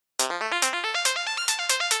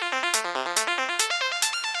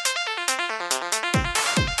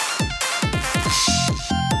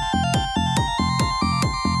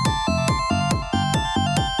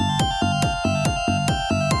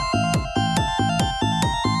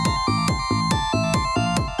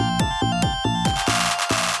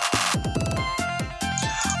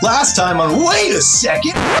Last time on Wait a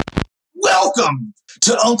Second. Welcome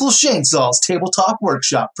to Uncle Shainsaw's Tabletop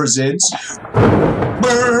Workshop presents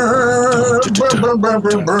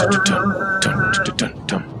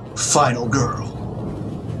Final Girl.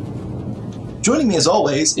 Joining me as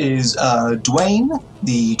always is Dwayne,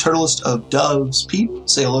 the turtlest of Doves Pete.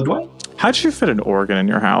 Say hello, Dwayne. How'd you fit an organ in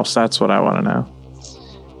your house? That's what I want to know.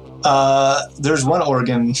 There's one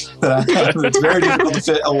organ that I have that's very difficult to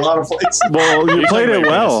fit a lot of places. Well, you played it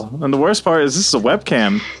well. And the worst part is this is a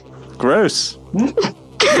webcam. Gross.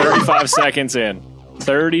 35 seconds in.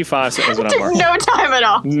 35 seconds when I'm marking. No time at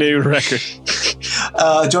all. New record.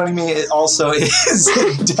 Joining me also is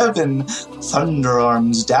Devin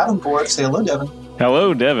Thunderarms Davenport. Say hello, Devin.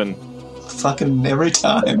 Hello, Devin. Fucking every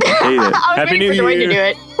time. Hate it. I was Happy waiting New for Dwayne to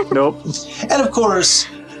Year. do it. Nope. And of course,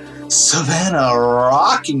 Savannah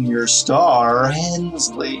Rocking Your Star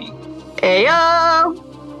Hensley. Heyo.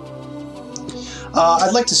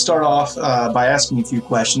 I'd like to start off by asking you a few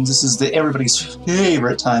questions. This is everybody's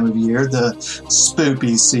favorite time of year, the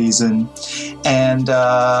spoopy season. And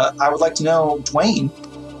I would like to know, Dwayne,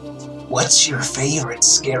 what's your favorite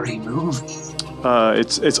scary movie?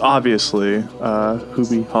 It's obviously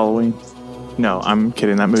Hubie Halloween. No, I'm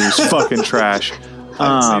kidding. That movie's fucking trash.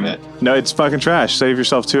 I haven't seen it. No, it's fucking trash. Save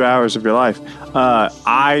yourself 2 hours of your life.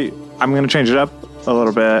 I'm going to change it up a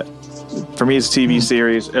little bit. For me, it's a TV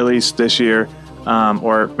series, at least this year.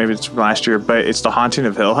 Or maybe it's from last year, but it's The Haunting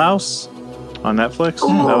of Hill House on Netflix. Ooh.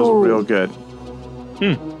 That was real good.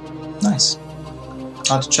 Nice.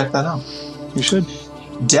 I'll have to check that out. You should.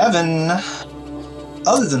 Devin,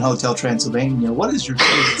 other than Hotel Transylvania, what is your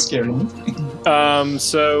favorite scary movie?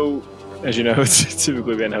 So, as you know, it's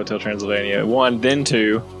typically been Hotel Transylvania 1, then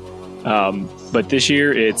 2. But this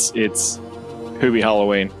year, it's Hubie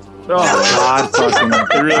Halloween. Oh, God, fucking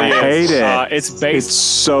It really I is. hate it. It's based. It's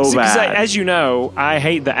so See, 'cause bad. as you know, I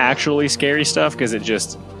hate the actually scary stuff because it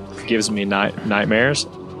just gives me nightmares.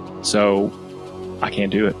 So I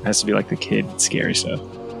can't do it. It has to be like the kid scary stuff.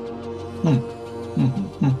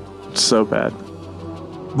 It's so bad.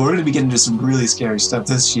 We're going to be getting into some really scary stuff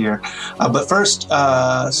this year. But first,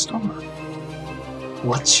 Star,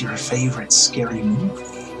 what's your favorite scary movie?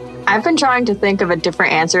 I've been trying to think of a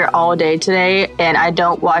different answer all day today, and I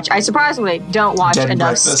surprisingly don't watch Dead and enough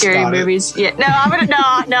Breakfast, scary got it. movies. Yeah, no, I'm gonna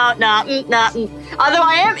no. Although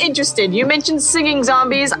I am interested. You mentioned singing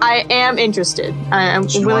zombies. I am interested. I am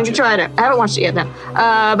should willing watch to it. try it. I haven't watched it yet, no.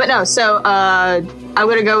 But no. So I'm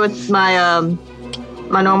gonna go with my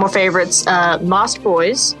my normal favorites: Lost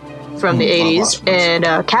Boys from the love '80s Lost Boys.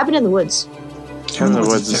 and Cabin in the Woods. Cabin in the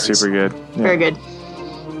Woods is super good. Yeah. Very good.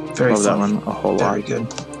 Very Love that funny. one a whole Very lot. good.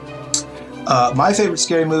 My favorite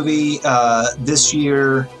scary movie this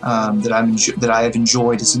year that I have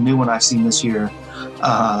enjoyed, it's a new one I've seen this year,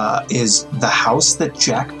 is The House That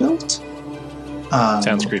Jack Built.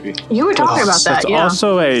 Sounds creepy. You were talking about that, It's yeah.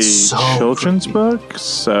 also a So children's creepy. book,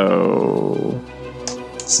 so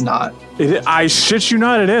It's not. I shit you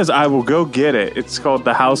not, it is. I will go get it. It's called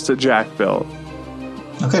The House That Jack Built.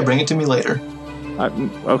 Okay, bring it to me later.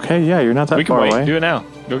 Okay, yeah, you're not that We can far wait. away. Do it now.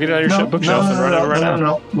 Go get it out of your bookshelf and run over right now.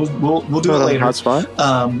 No. We'll do it Put on later.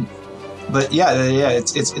 Hotspot. But yeah,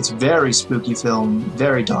 it's very spooky film,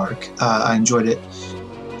 very dark. I enjoyed it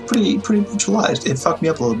pretty much a lot. It fucked me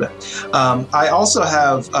up a little bit. I also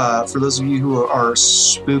have, for those of you who are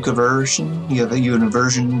spook aversion, you have an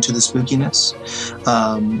aversion to the spookiness,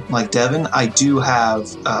 like Devin, I do have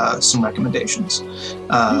some recommendations.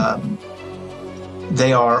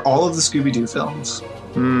 They are all of the Scooby-Doo films.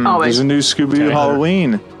 Always. There's a new Scooby-Doo Okay.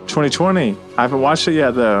 Halloween 2020. I haven't watched it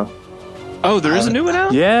yet, though. Oh, there is a new one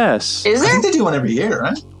out? Yes. Is I there? think they do one every year,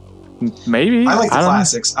 right? Maybe. I like the don't know.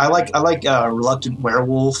 classics. I like Reluctant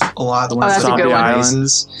Werewolf a lot. The ones that's that a good Zombie one.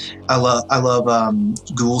 Islands. I love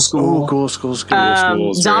Ghoul School. Ooh, cool, school. School's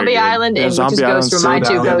very Zombie good. Island Yeah, and Zombie Witches Ghost were Island's my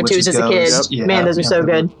so two bad. go-tos Witches as a kid. Ghost, yeah, Man, those are so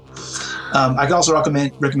good. I can also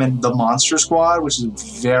recommend The Monster Squad, which is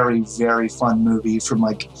a very, very fun movie from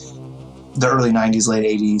like the early 90s, late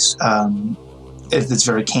 80s. It's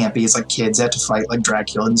very campy. It's like kids have to fight like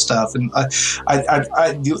Dracula and stuff. And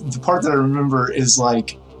the part that I remember is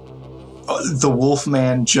like the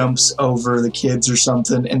Wolfman jumps over the kids or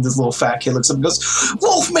something, and this little fat kid looks up and goes,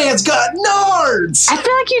 "Wolfman's got nards!" I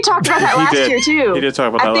feel like you talked about that He last did. year too. He did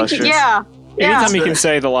talk about I that think last year. yeah. Anytime you can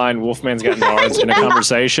say the line "Wolfman's got nards" in a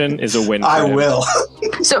conversation is a win. For I him. will.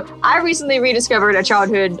 So I recently rediscovered a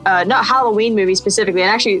childhood, not Halloween movie specifically,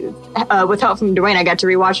 and actually with help from Dwayne, I got to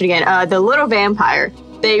rewatch it again. The Little Vampire.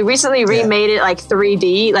 They recently remade it like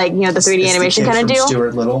 3D, like, you know, the 3D animation kind of deal.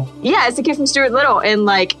 Stuart Little. Yeah, it's the kid from Stuart Little, and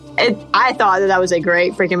like I thought that was a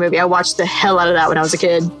great freaking movie. I watched the hell out of that when I was a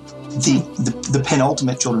kid. The the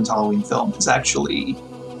penultimate children's Halloween film is actually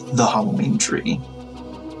The Halloween Tree.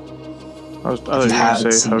 I was If you going haven't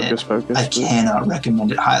to say seen Hocus it, Pocus. I cannot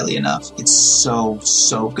recommend it highly enough. It's so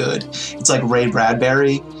good. It's like Ray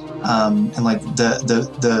Bradbury, and like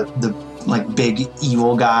the like big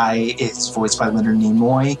evil guy is voiced by Leonard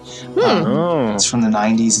Nimoy. Oh. It's from the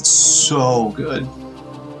 90s. It's so good.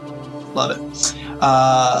 Love it.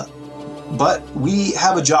 But we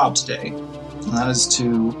have a job today, and that is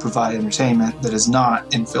to provide entertainment that is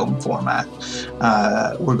not in film format.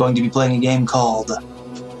 We're going to be playing a game called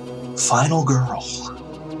Final Girl.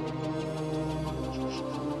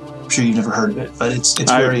 I'm sure you've never heard of it, but it's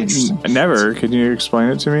very interesting. Never. Can you explain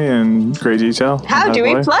it to me in great detail? How do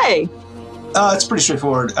we play? It's pretty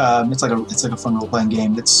straightforward. It's like a fun role playing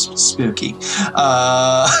game that's spooky.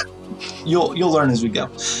 You'll learn as we go.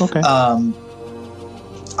 Okay.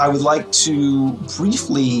 I would like to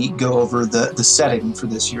briefly go over the setting for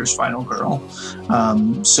this year's Final Girl.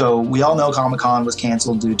 So we all know Comic-Con was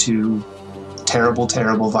canceled due to terrible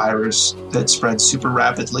virus that spreads super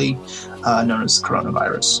rapidly, known as the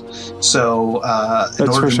coronavirus. So in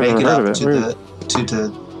order to make it up to the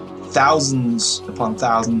thousands upon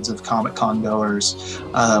thousands of Comic-Con goers,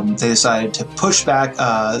 they decided to push back.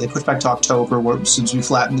 They pushed back to October, since we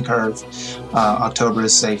flattened the curve. October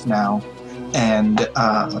is safe now. And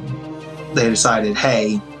they decided,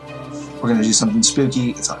 hey, we're going to do something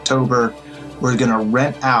spooky. It's October. We're going to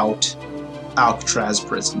rent out Alcatraz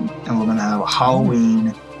prison, and we're going to have a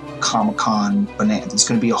Halloween Comic-Con bonanza. It's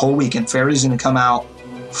going to be a whole weekend. Fairy's going to come out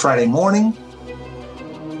Friday morning,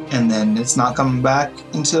 and then it's not coming back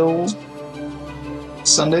until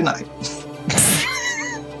Sunday night.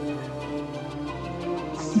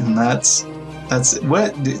 And that's it.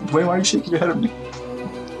 What? Why are you shaking your head at me?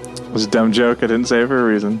 It was a dumb joke. I didn't say it for a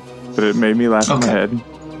reason, but it made me laugh in my head.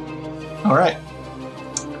 All right.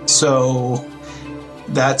 So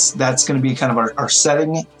that's going to be kind of our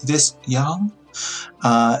setting this young.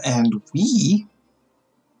 And we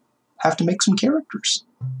have to make some characters.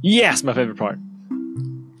 Yes, my favorite part.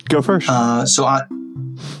 Go first. So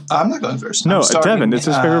I'm not going first. No, Devin, it's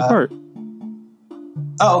his favorite part.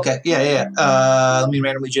 Oh, okay. Yeah. Let me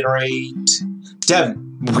randomly generate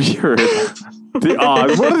Devin. Weird. The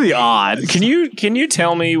odds. What are the odds? Can you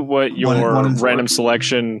tell me what your random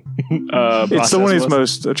selection it's the one he's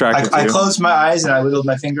most attracted to. I closed my eyes and I wiggled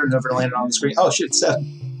my finger and never landed on the screen. Oh shit, it's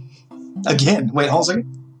Devin. Again. Wait, hold on a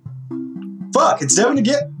second. Fuck, it's Devin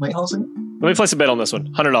again. Wait, hold on a second. Let me place a bet on this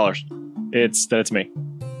one. $100. It's me.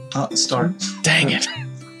 Oh, start. Dang it.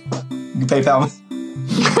 You PayPal me.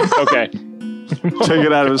 Okay. Take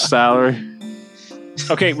it out of his salary.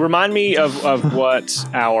 Okay, remind me of what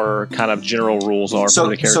our kind of general rules are for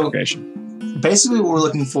the character creation. Basically, what we're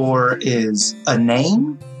looking for is a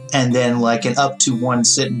name and then like an up to one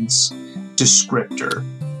sentence descriptor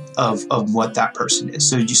of what that person is.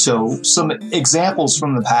 So some examples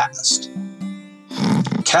from the past.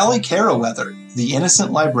 Callie Carroweather, the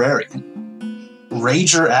innocent librarian.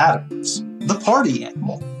 Rager Adams, the party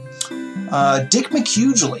animal. Dick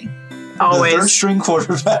McHugely, Always. the third string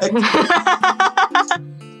quarterback.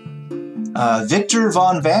 Victor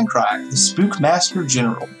von Vancryer, the Spookmaster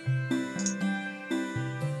General.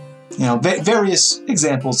 You know, various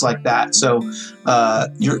examples like that. So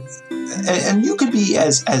you could be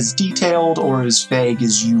as detailed or as vague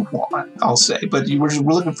as you want, I'll say. But we're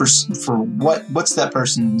looking for what's that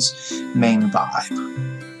person's main vibe.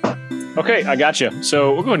 Okay, I got you.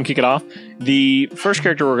 So we'll go ahead and kick it off. The first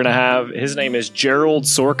character we're going to have, his name is Gerald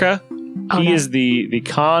Sorka. He is the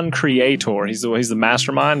con creator. He's the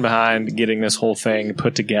mastermind behind getting this whole thing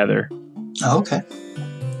put together. Oh, okay.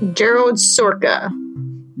 Gerald Sorka.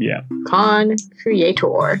 Yeah. Con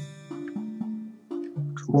creator.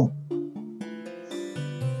 Cool.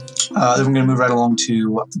 Then we're going to move right along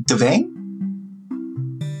to Devane.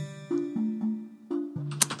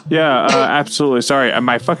 Yeah, absolutely. Sorry,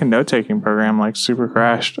 my fucking note-taking program like super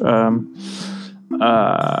crashed.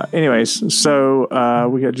 Anyways, so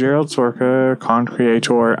we got Gerald Sorka, con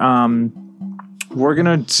creator. We're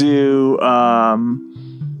gonna do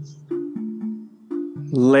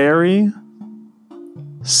Larry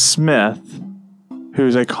Smith,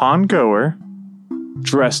 who's a con goer,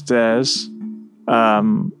 dressed as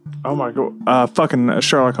oh my god, fucking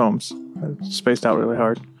Sherlock Holmes. I spaced out really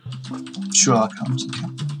hard. Sherlock Holmes. Okay.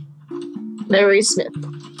 Larry Smith.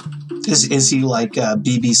 Is he like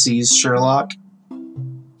BBC's Sherlock?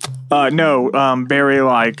 No, very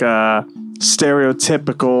like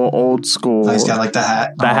stereotypical old school. Oh, he's got like the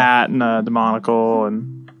hat. The hat and the monocle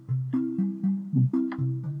and.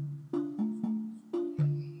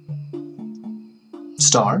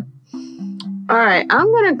 Star. All right,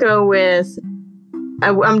 I'm gonna go with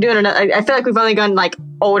I'm doing another. I feel like we've only gone like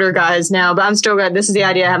older guys now, but I'm still good. This is the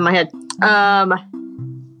idea I have in my head.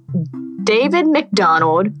 David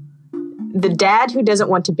McDonald, the dad who doesn't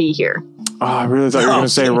want to be here. Oh, I really thought you were going to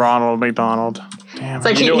say Ronald McDonald. Damn. It's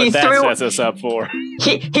like You know he what that threw sets us up for.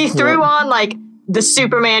 he threw on like the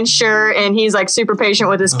Superman shirt, and he's like super patient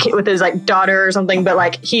with his kid, with his like daughter or something. But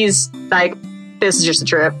like he's like, this is just a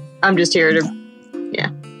trip. I'm just here to, yeah.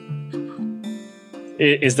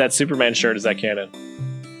 Is that Superman shirt? Is that canon?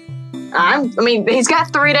 I mean, he's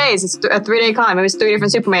got 3 days. It's a 3-day con. It was 3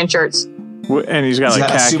 different Superman shirts. And he's got He's like got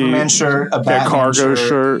a khaki, Superman shirt, a Batman cargo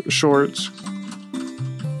shirt. shorts.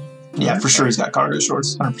 Yeah, for sure he's got cargo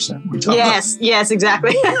shorts, 100%. Yes,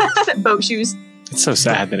 exactly. Boat shoes. It's so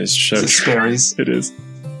sad that it's so It's true. Sperry's. It is.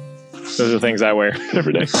 Those are things I wear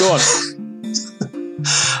every day. Go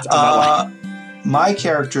on. My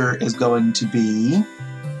character is going to be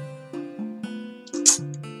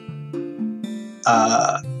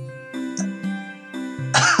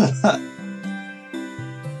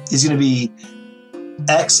he's going to be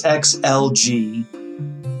XXLG,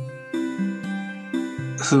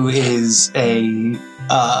 who is a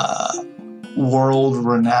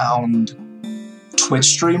world-renowned Twitch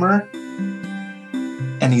streamer,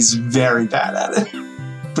 and he's very bad at it,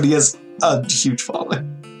 but he has a huge following.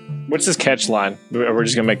 What's his catch line? We're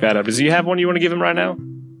just going to make that up. Does he have one you want to give him right now?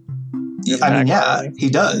 I mean, yeah, he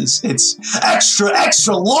does. It's extra,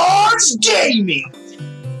 extra large gaming.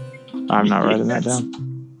 I'm not writing that down.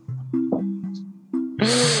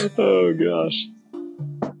 Oh, gosh.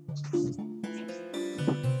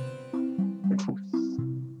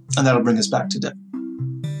 And that'll bring us back to Deb.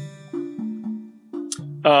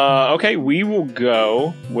 Okay, we will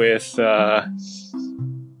go with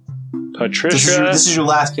Patricia. This is your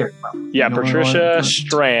last character. Yeah, You know Patricia what?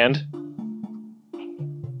 Strand.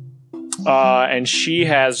 And she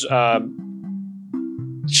has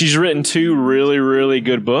she's written 2 really, really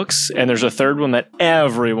good books, and there's a third one that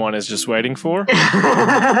everyone is just waiting for.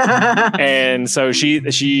 And so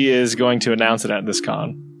she is going to announce it at this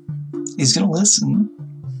con. He's gonna listen.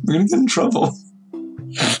 We're gonna get in trouble.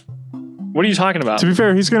 What are you talking about? To be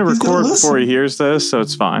fair, he's going to He's gonna record listen. before he hears this, so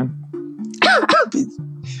it's fine.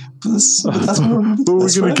 But that's what we're But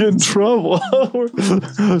we're going to get in trouble.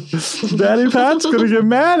 Daddy Pat's going to get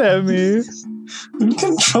mad at me. We're gonna get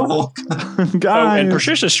in trouble. Guys. And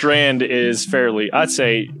Patricia Strand is fairly, I'd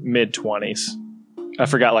say, mid-20s. I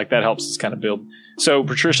forgot, like, that helps us kind of build. So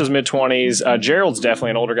Patricia's mid-20s. Gerald's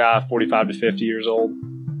definitely an older guy, 45 to 50 years old.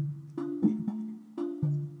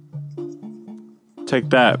 Take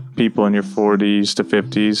that, people in your 40s to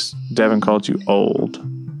 50s. Devin called you old.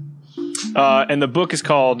 And the book is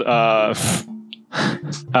called The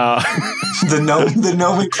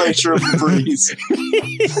nomenclature of the breeze.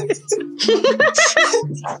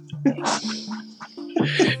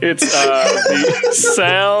 It's the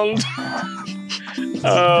sound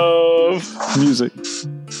of Music.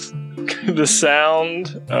 the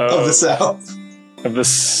sound Of the South. of the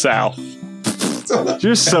South.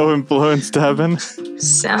 You're so influenced, Devin.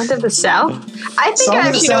 Sound of the South. I think Song I of the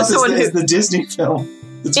actually know South someone is who. the Disney film.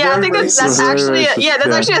 It's Yeah, I very think that's racist. actually racist, that's yeah.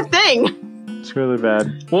 actually a thing. It's really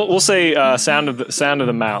bad. We'll say sound of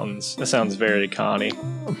the mountains. That sounds very Connie.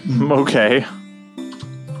 Okay.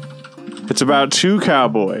 It's about 2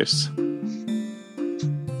 cowboys.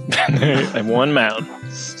 And one mountain.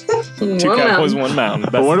 2 cowboys, one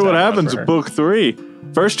mountain. I wonder what happens with with book 3.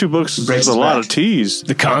 First 2 books Breaks is a his lot back. of teas.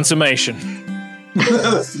 The consummation.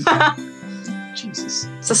 Jesus.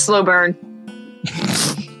 It's a slow burn.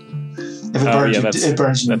 If it burns, yeah, it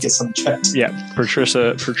burns, you need to get something checked. Yeah,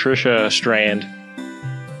 Patricia Strand,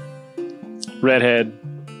 redhead.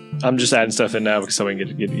 I'm just adding stuff in now because someone get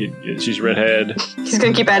she's redhead. He's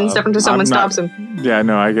gonna keep adding stuff until someone I'm not- stops him. Yeah,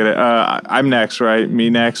 no, I get it. I'm next, right? Me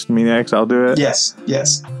next. I'll do it. Yes.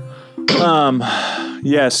 Yes.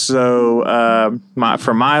 So,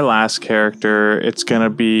 for my last character, it's gonna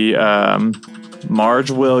be Marge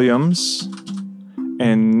Williams,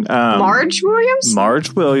 and Marge Williams. Marge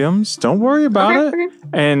Williams. Don't worry about it. Okay.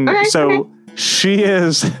 And Okay, so okay. she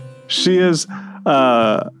is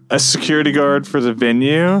a security guard for the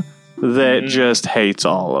venue that just hates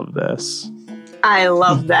all of this. I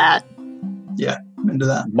love that. Yeah. I'm into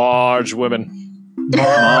that. Marge women.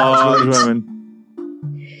 Marge women.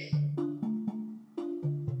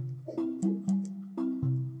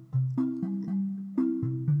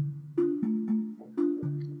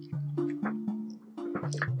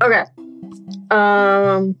 Okay.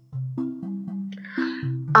 I'm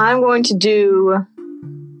going to do.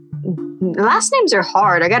 Last names are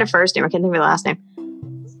hard. I got a first name. I can't think of the last name.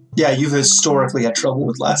 Yeah, you've historically had trouble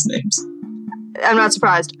with last names. I'm not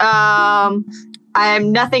surprised. I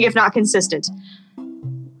am nothing if not consistent.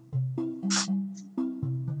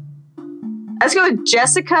 Let's go with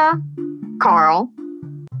Jessica Carl.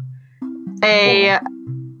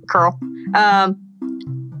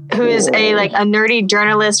 Who is a nerdy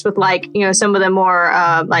journalist with some of the more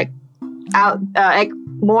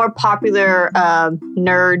more popular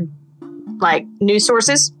nerd news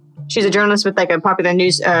sources. She's a journalist with a popular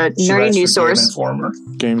news nerdy news source. Informer.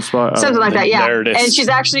 GameSpot. Something like that, yeah. Nerdist. And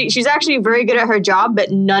she's actually very good at her job,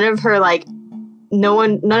 but none of her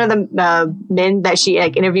none of the men that she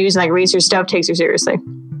interviews and reads her stuff takes her seriously.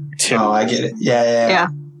 Oh, I get it. Yeah.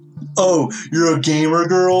 Oh, you're a gamer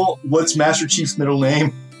girl? What's Master Chief's middle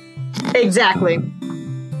name? Exactly.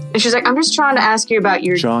 And she's like, I'm just trying to ask you about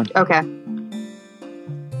your... John. Okay.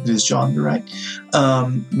 It is John, you're right.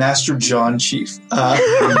 Master John Chief.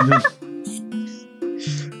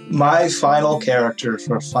 My final character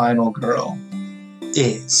for Final Girl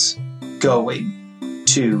is going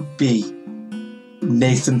to be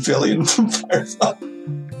Nathan Fillion from Firefly.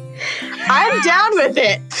 I'm down with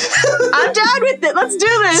it. Let's do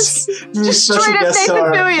this. Just straight up Nathan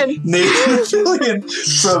Fillion. Nathan Fillion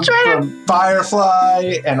from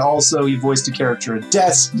Firefly, and also he voiced a character in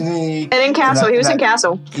Destiny. And in Castle. He was in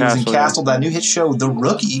Castle. He was in Castle, that new hit show, The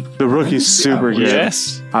Rookie. The Rookie's super good.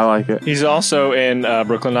 Yes. I like it. He's also in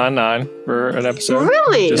Brooklyn Nine-Nine for an episode.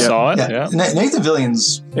 Really? Just saw it, yeah. Nathan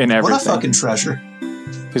Fillion's In everything. what a fucking treasure.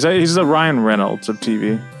 He's the Ryan Reynolds of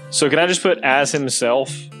TV. So can I just put as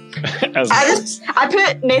himself? I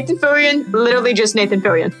put Nathan Fillion, literally just Nathan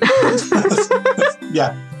Fillion.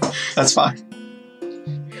 Yeah, that's fine.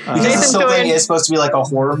 Because Nathan this whole Fillion thing is supposed to be like a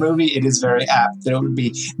horror movie, it is very apt that it would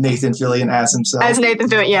be Nathan Fillion as himself. As Nathan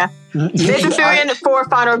Fillion, yeah. Nathan Fillion for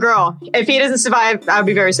Final Girl. If he doesn't survive, I'll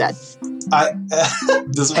be very sad. I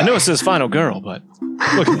know it says Final Girl, but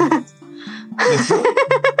look at me.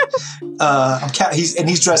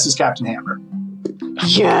 He's dressed as Captain Hammer.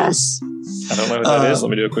 Yes. I don't know who that is. Let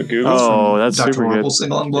me do a quick Google. Oh, that's Dr. super Horrible, good.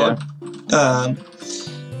 Single on Blood.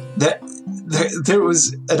 There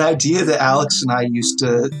was an idea that Alex and I used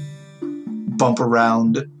to bump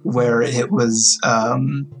around where it was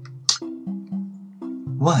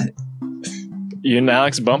what? You and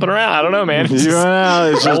Alex bumping around? I don't know, man. You and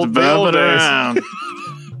Alex just Old Bill bumping days. around.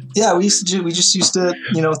 Yeah, we just used to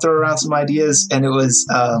throw around some ideas, and it was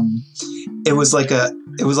like a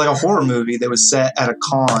horror movie that was set at a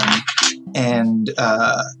con, and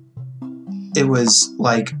it was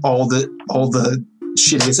like all the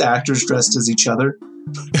shittiest actors dressed as each other.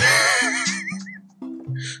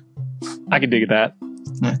 I can dig at that.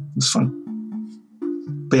 Yeah, it was fun.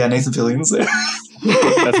 But yeah, Nathan Fillion's there.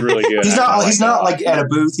 That's really good. He's not like at a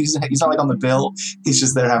booth. He's not like on the bill. He's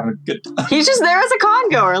just there having a good time. He's just there as a con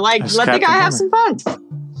goer. That's Let the Captain guy have Hammer. some fun.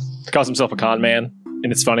 He calls himself a con man,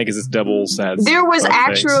 and it's funny because it's doubles. There was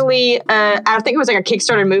actually, I think it was like a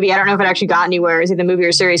Kickstarter movie. I don't know if it actually got anywhere. Is it the movie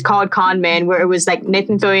or series called Con Man, where it was like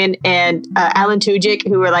Nathan Fillion and Alan Tudyk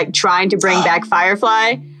who were like trying to bring back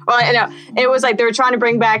Firefly. Well, no, it was like they were trying to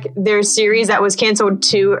bring back their series that was canceled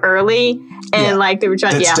too early, and they were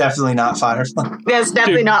trying. That's definitely not Firefly. That's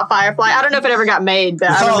definitely not Firefly. I don't know if it ever got made, but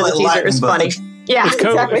I remember the teaser. It was funny. Yeah,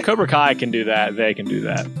 exactly. Cobra Kai can do that. They can do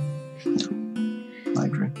that. I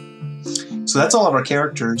agree. So that's all of our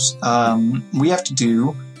characters. We have to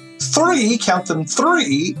do 3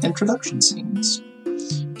 introduction scenes.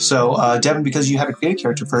 So, Devin, because you have to create a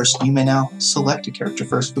character first, you may now select a character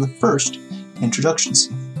first for the first introduction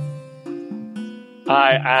scene.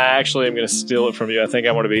 I actually am going to steal it from you. I think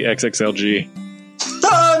I want to be XXLG.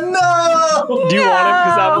 Oh, no! Do you want him?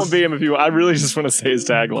 Because I won't be him if you want. I really just want to say his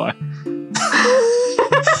tagline.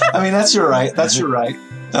 I mean, that's your right.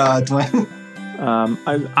 Dwayne.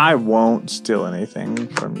 I won't steal anything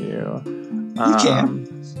from you. You can.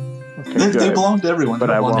 Okay, They belong to everyone. But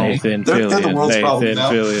I won't. Nathan They're the world's problem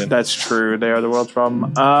now. Fillion. That's true. They are the world's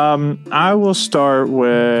problem. I will start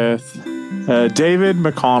with David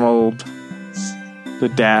McConnell, the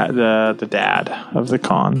dad of the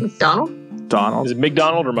con. McDonald? Donald. Is it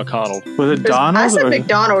McDonald or McConnell? Was it Donald? I said or-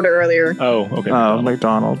 McDonald earlier. Oh, okay. Oh,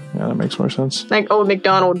 McDonald. Yeah, that makes more sense. Like old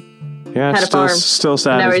McDonald. Yeah, Had a farm. still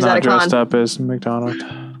sad Now he's he's not at a dressed con. up as McDonald.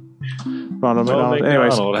 Ronald Well, McDonald.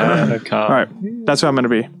 Anyways, McDonald had a con. all right, that's who I'm going to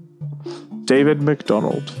be. David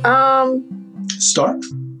McDonald. Start.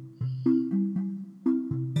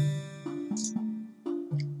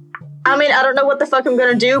 I mean, I don't know what the fuck I'm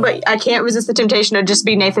gonna do, but I can't resist the temptation to just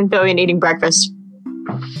be Nathan Fillion eating breakfast.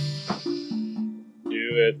 Do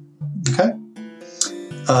it. Okay.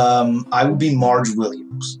 I would be Marge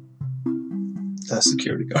Williams, the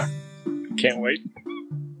security guard. Can't wait.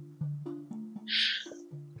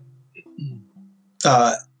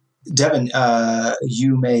 Devin,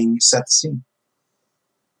 you may set the scene.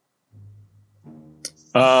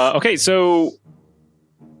 Okay, so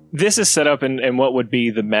this is set up in what would be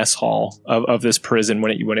the mess hall of this prison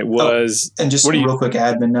when it was. And just a real quick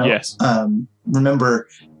admin note. Yes. Remember,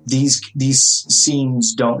 these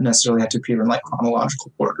scenes don't necessarily have to appear in like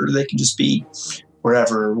chronological order. They can just be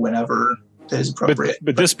wherever, whenever it is appropriate.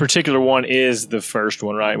 But this particular one is the first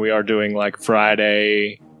one, right? We are doing like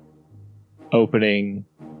Friday opening,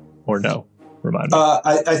 or no? Remind me.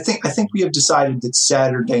 I think we have decided that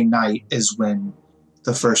Saturday night is when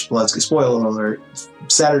the first blood's. Spoiler alert!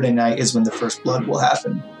 Saturday night is when the first blood will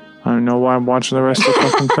happen. I don't know why I'm watching the rest of the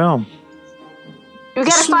fucking film. You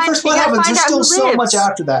gotta find. First You blood gotta happens. find There's out still who so lives. much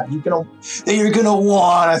after that you're gonna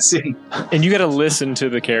want to see. And you got to listen to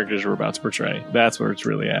the characters we're about to portray. That's where it's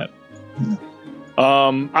really at.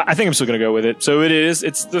 I think I'm still going to go with it. So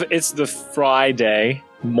it's the Friday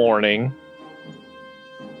morning.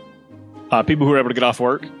 People who are able to get off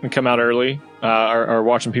work and come out early are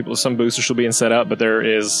watching people. Some booths are still being set up, but there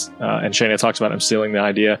is, and Shana talks about him stealing the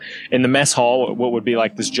idea. In the mess hall, what would be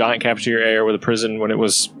like this giant cafeteria area where the prison, when it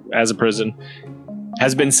was as a prison,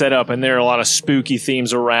 has been set up, and there are a lot of spooky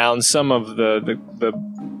themes around. Some of the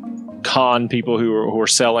con people who are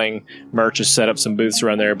selling merch has set up some booths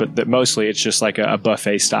around there, but mostly it's just like a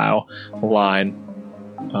buffet style line.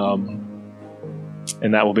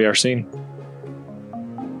 And that will be our scene.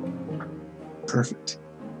 Perfect.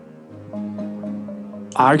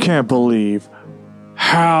 I can't believe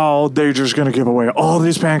how they're just going to give away all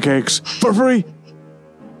these pancakes for free.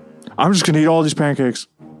 I'm just going to eat all these pancakes.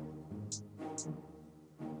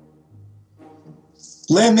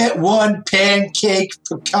 Limit 1 pancake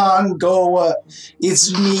pecan goa.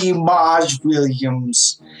 It's me, Maj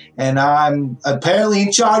Williams, and I'm apparently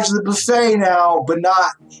in charge of the buffet now, but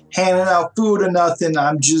not handing out food or nothing.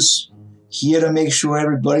 I'm just here to make sure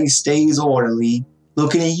everybody stays orderly.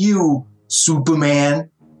 Looking at you, Superman,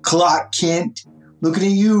 Clark Kent. Looking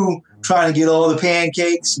at you, trying to get all the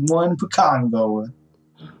pancakes, 1 pecan goa.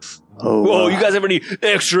 Oh, you guys have any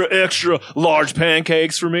extra large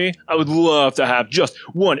pancakes for me? I would love to have just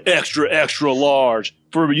 1 extra large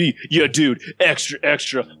for me. Yeah, dude,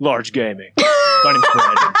 extra large gaming. My name's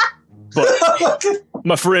Brandon, but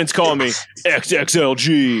my friends call me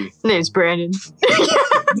XXLG. Name's Brandon.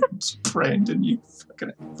 It's Brandon, you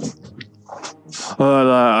fucking.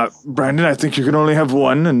 Brandon, I think you can only have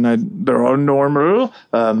 1, and they're all normal.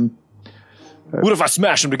 What if I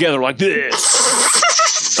smash them together like this?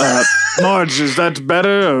 Marge, is that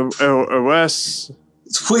better or worse?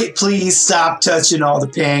 Wait, please stop touching all the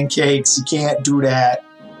pancakes. You can't do that.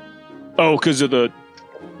 Oh, because of the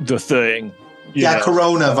thing. Yeah,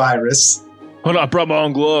 coronavirus. Hold on, I brought my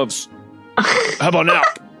own gloves. How about now?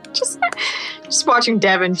 just watching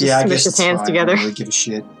Devin just I smush guess his it's hands fine. together. I don't really give a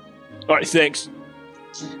shit. All right, thanks.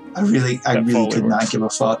 I really could not give a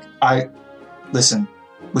fuck. Listen.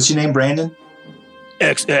 What's your name, Brandon?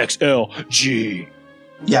 XXLG.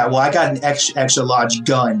 Yeah, well, I got an extra large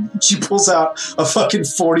gun. She pulls out a fucking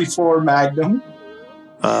 44 Magnum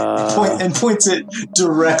and points it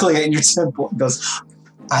directly at your temple and goes,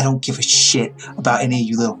 I don't give a shit about any of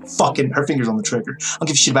you little fucking... Her finger's on the trigger. I don't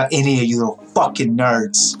give a shit about any of you little fucking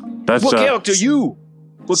nerds. That's What character you?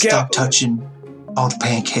 Stop touching all the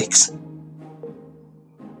pancakes.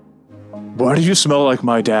 Why do you smell like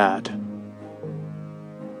my dad?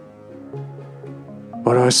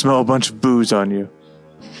 Why do I smell a bunch of booze on you?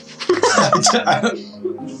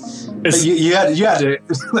 You had to.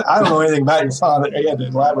 I don't know anything about your father. You had to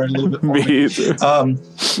elaborate a little bit more. Me either.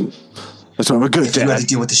 That's why I'm a good If you had dad. to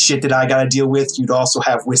deal with the shit that I got to deal with, you'd also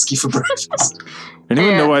have whiskey for breakfast.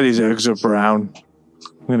 Anyone Yeah. know why these eggs are brown?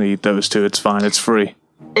 I'm gonna eat those too. It's fine. It's free.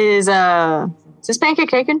 Is this pancake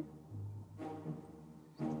taken?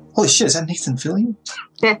 Holy shit! Is that Nathan Fillion?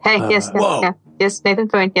 Yeah, hey, yes, whoa. yeah, yes, Nathan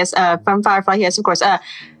Fillion, yes, from Firefly, yes, of course. Is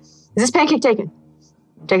this pancake taken?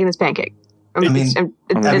 Taking this pancake.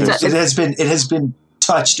 It has been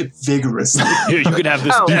touched vigorously. Here, you can have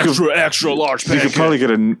this extra large You pancake. could probably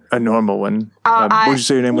get a normal one. I- What did you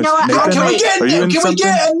say your name was? you know what, Nathan? Can we get Are you in can we something?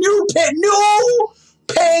 get a new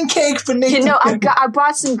pancake for Nathan? You know, I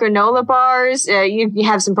bought some granola bars. You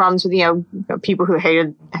have some problems with people who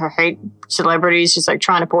hate celebrities, just like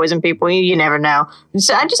trying to poison people. You never know.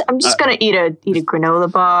 So I'm just gonna eat a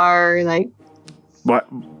granola bar. Like, What?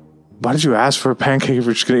 Why did you ask for a pancake if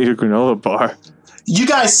you're just gonna eat a granola bar? You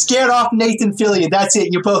guys scared off Nathan Fillion. That's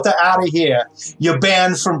it. You both are out of here. You're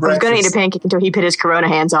banned from I was breakfast. gonna eat a pancake until he put his Corona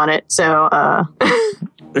hands on it. So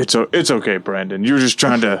It's okay, Brandon. You're just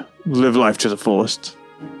trying to live life to the fullest.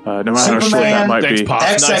 No matter how short Superman. that might Thanks, be. Pop.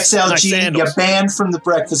 Nice XXLG, sandals. you're banned from the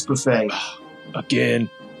breakfast buffet. Again.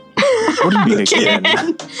 What do you mean again?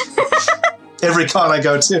 Every con I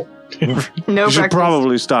go to. No You should breakfast.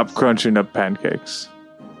 probably stop crunching up pancakes.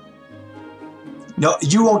 No,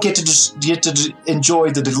 you won't get to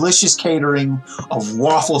enjoy the delicious catering of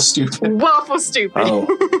Waffle Stupid. Waffle stupid.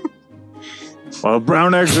 Oh. Well,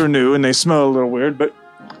 brown eggs are new and they smell a little weird, but,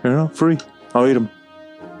 free. I'll eat them.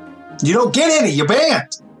 You don't get any. You're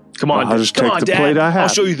banned. Come on, I'll just come take on, the Dad. plate I have. I'll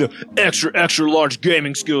show you the extra large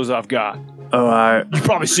gaming skills I've got. Oh, You've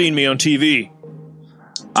probably seen me on TV.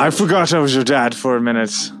 I forgot I was your dad for a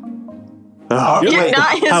minute. Oh, You're Wait,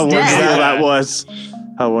 not his how wonderful dad. that was.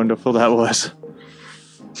 How wonderful that was.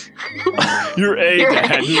 You're a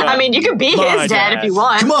dad. I mean, you could be My his dad if you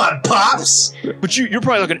want. Come on, Pops. But you're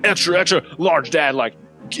probably like an extra large dad. Like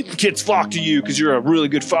kids flock to you because you're a really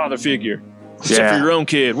good father figure. Except Yeah. for your own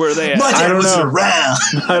kid. Where are they at? My I dad don't was know. around.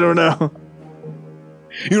 I don't know.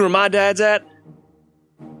 You know where my dad's at?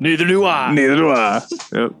 Neither do I. Neither do I.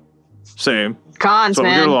 Yep. Same. Cons, So we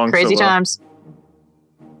get man. along so Crazy well. times.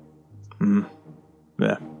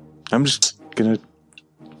 Yeah. I'm just gonna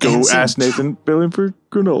go Fancy. ask Nathan Fillion for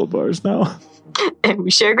granola bars now. And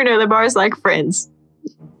we share granola bars like friends.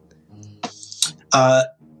 And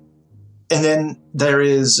then there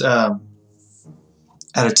is, at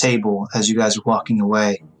a table, as you guys are walking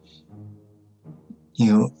away,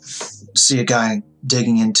 you see a guy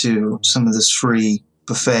digging into some of this free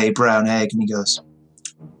buffet brown egg, and he goes,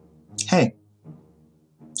 "Hey,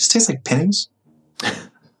 this tastes like pennies."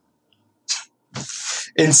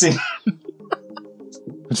 Insane.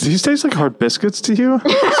 These taste like hard biscuits to you?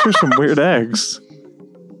 These are some weird eggs.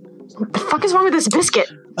 What the fuck is wrong with this biscuit?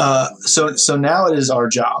 So now it is our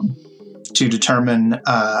job to determine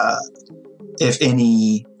if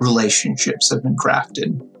any relationships have been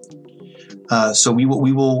crafted. So we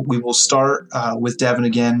will start with Devin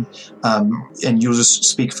again, and you'll just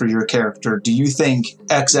speak for your character. Do you think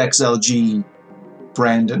XXLG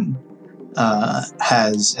Brandon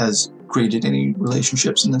has created any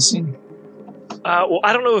relationships in this scene? Well,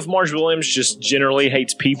 I don't know if Marge Williams just generally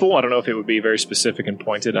hates people. I don't know if it would be very specific and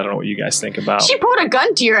pointed. I don't know what you guys think about. She pulled a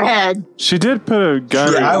gun to your head. She did put a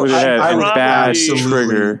gun Yeah, with her head I and would bad absolutely-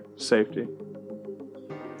 trigger safety.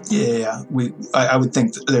 Yeah, I would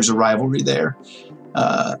think that there's a rivalry there,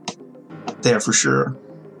 for sure.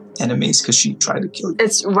 Enemies because she tried to kill you.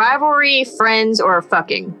 It's rivalry, friends, or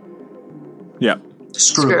fucking. Yeah.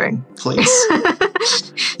 Screwing, please.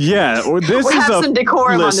 Yeah, or this We is have a some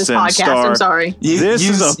decorum on this listen, podcast. Star. I'm sorry. This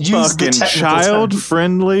is a use the fucking technical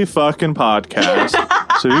child-friendly fucking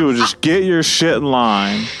podcast. So you will just get your shit in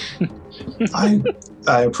line. term.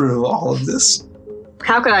 I approve of all of this.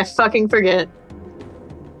 How could I fucking forget?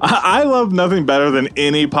 I love nothing better than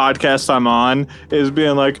any podcast I'm on is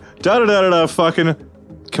being like, da-da-da-da-da, fucking...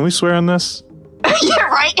 Can we swear on this? Yeah,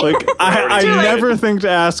 right. Like, I Do it. never think to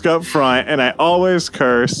ask up front, and I always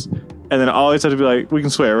curse, and then I always have to be like, we can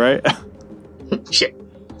swear, right? Shit.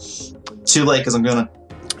 Too late because I'm gonna.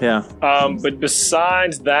 Yeah. But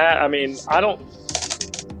besides that, I mean, I don't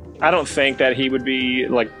think that he would be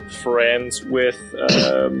like friends with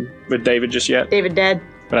David just yet. David dead.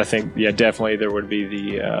 But I think, yeah, definitely there would be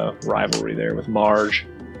the rivalry there with Marge.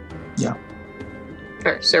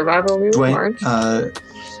 Or survival movie. Dwayne, Marge.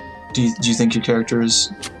 do you think your character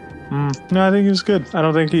is? No, I think he was good. I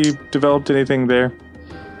don't think he developed anything there.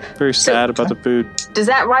 Very sad about the food. Does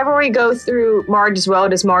that rivalry go through Marge as well?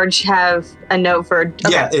 Does Marge have a note for? Okay.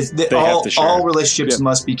 Yeah, They have to share. all relationships Yeah.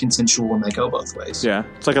 must be consensual and they go both ways. Yeah,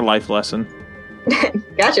 it's like a life lesson.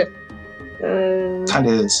 Gotcha. Kind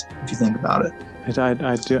of is if you think about it.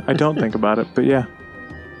 I don't think about it, but yeah.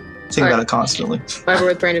 Think All about right. it constantly. Rivalry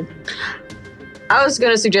with Brandon. I was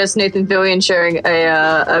going to suggest Nathan Fillion sharing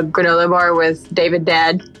a granola bar with David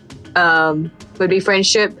Dad. Would be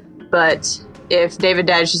friendship, but if David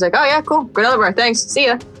Dad's just like, oh yeah, cool, granola bar, thanks, see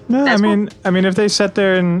ya. No, That's I mean, if they sat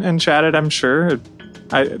there and chatted, I'm sure.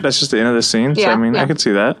 That's just the end of the scene. So Yeah, I mean, yeah. I could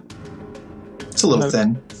see that. It's a little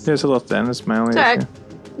thin. Yeah, it's a little thin. That's my only It's alright. issue.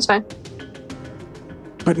 It's fine.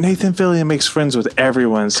 But Nathan Fillion makes friends with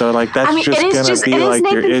everyone, so like that's I mean, just it is gonna just be it is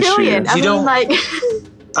like your Nathan issue. Fillion. I You mean, don't- like,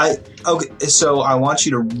 Okay, so I want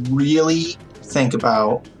you to really think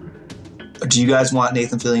about. Do you guys want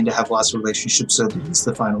Nathan Fillion to have lots of relationships so that he's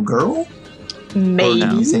the final girl? maybe. Or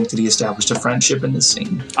do you think that he established a friendship in this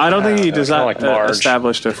scene? I don't think he kinda like Marge.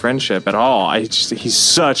 established a friendship at all. He's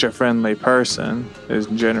such a friendly person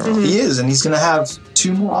in general. Mhm. He is, and he's going to have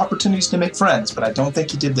 2 more opportunities to make friends, but I don't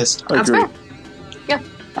think he did this time. That's Agreed. fair.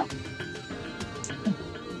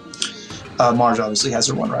 Marge obviously has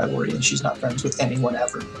her one rivalry, and she's not friends with anyone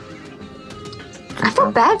ever. I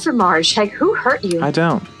feel bad for Marge. Like, who hurt you? I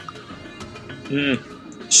don't.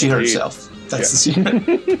 She hurt Indeed. herself. That's the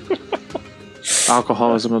secret.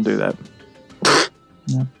 Alcoholism will do that.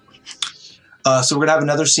 Yeah. So we're gonna have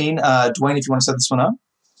another scene. Dwayne, if you want to set this one up.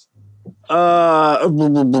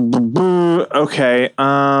 Okay.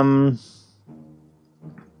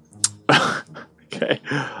 Okay.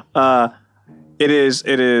 It is.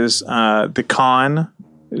 The con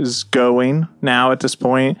is going now at this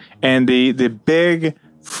point, and the big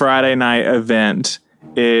Friday night event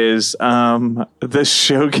is the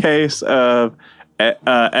showcase of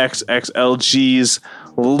XXLG's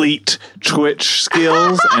elite Twitch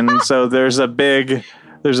skills, and so there's a big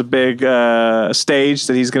stage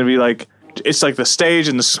that he's going to be like. It's like the stage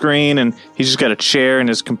and the screen, and he's just got a chair and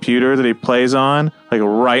his computer that he plays on, like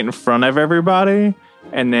right in front of everybody.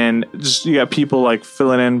 And then just you got people like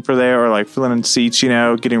filling in for there, or like filling in seats,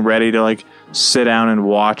 getting ready to like sit down and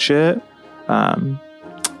watch it.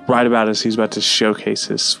 Right about as he's about to showcase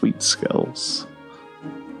his sweet skills.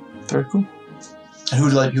 Very cool. And who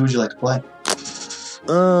would you like to play?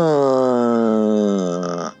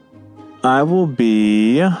 I will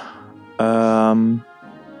be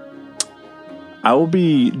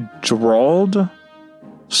Gerald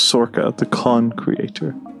Sorka, the con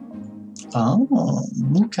creator. Oh,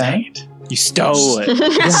 okay. You stole it.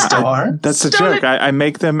 Yeah, Star. That's a joke. I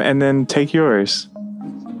make them and then take yours.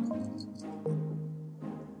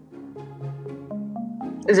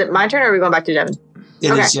 Is it my turn or are we going back to Devin?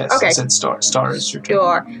 It Okay, is, yes. okay. I said Star. Star is your turn.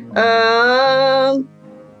 Sure.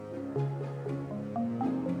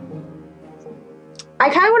 I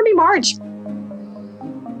kind of want to be Marge.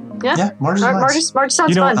 Yeah, Marge is nice. Marge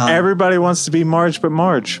sounds fun. Everybody wants to be Marge but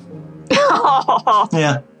Marge.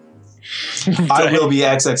 Yeah. I will be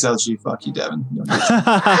XXLG. Fuck you, Devin.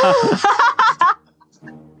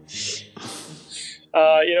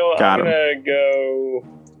 I'm gonna go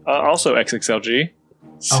also XXLG.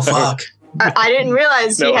 Oh fuck! I didn't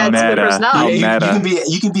realize he had some good personality.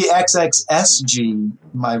 You can be XXSG,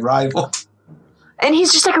 my rival. And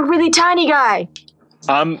he's just like a really tiny guy.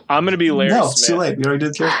 I'm gonna be Larry No, Smith. it's too late. We already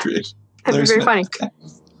did character creation. That'd be very funny. Okay.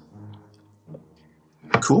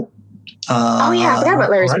 Cool. Oh yeah, I forgot about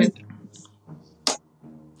Larry Smith.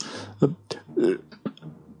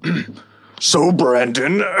 So,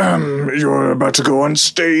 Brandon, you're about to go on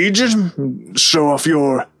stage and show off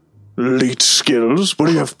your elite skills. What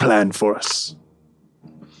do you have planned for us?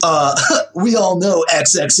 We all know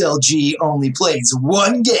XXLG only plays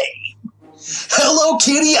one game. Hello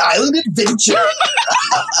Kitty Island Adventure.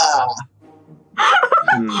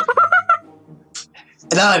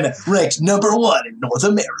 And I'm ranked number 1 in North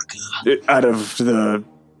America. Out of the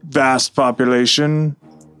vast population,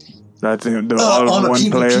 I think they're all On a one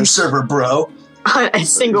PvP player. server, bro. On a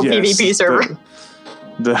single PvP server.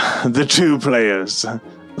 The 2 players.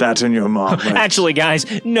 That and your mom. Right? Actually, guys,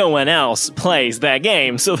 no one else plays that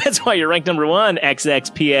game, so that's why you're ranked number 1,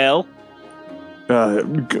 XXPL.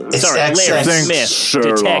 It's Sorry, Larry XX. Smith,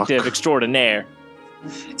 Sherlock. detective extraordinaire.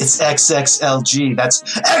 It's XXLG. That's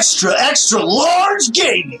extra large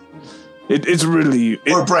gaming. It's really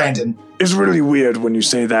Or Brandon. it's really weird when you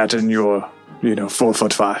say that and you're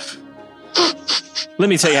 4'5". Let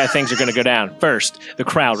me tell you how things are going to go down. First, the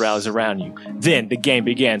crowd rallies around you. Then the game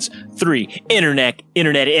begins. 3, internet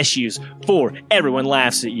issues. 4, everyone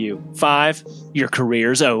laughs at you. 5, your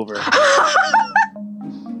career's over.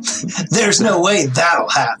 There's no way that'll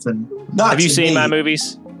happen. Not Have you to seen me. my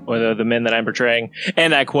movies? Or the men that I'm portraying?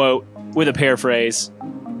 And I quote, with a paraphrase,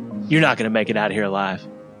 you're not going to make it out of here alive.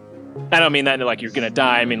 I don't mean that like you're going to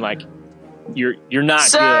die. I mean like you're not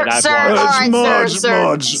good. I've watched.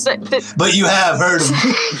 Marge. But you have heard of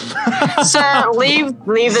me. Sir, leave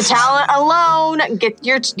the talent alone. Get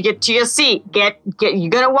to your seat. You're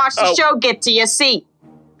gonna watch the show. Get to your seat.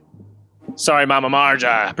 Sorry, Mama Marge.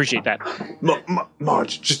 I appreciate that.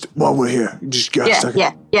 Marge, just while we're here, just got a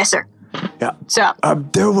second. Yes, sir. Yeah. So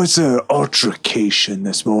There was an altercation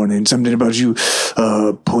this morning. Something about you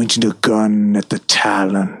pointing a gun at the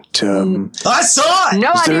talent. I saw it.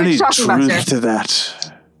 no Is idea there what any you're talking about, truth sir. to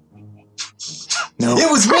that? No.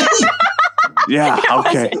 It was me. Yeah.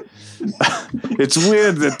 Okay. It's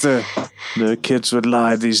weird that the kids would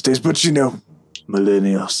lie these days, but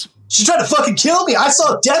millennials. She tried to fucking kill me. I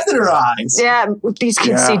saw death in her eyes. Yeah, these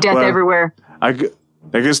kids Yeah, see death well, everywhere. I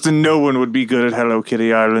guess then no one would be good at Hello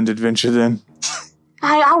Kitty Island Adventure then.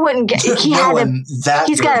 I wouldn't get. He's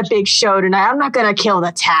He's got a big show tonight. I'm not gonna kill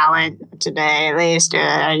the talent today, at least.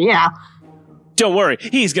 Don't worry,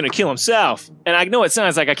 he's gonna kill himself. And I know it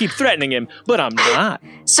sounds like I keep threatening him, but I'm not.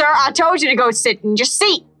 Sir, I told you to go sit in your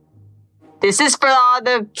seat. This is for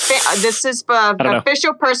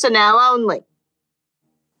official personnel only.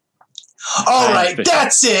 All right,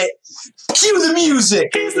 that's it. Cue the music.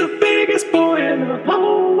 He's the biggest boy in the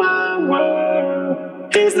whole wide world.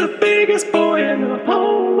 He's the biggest boy in the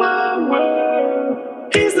whole wide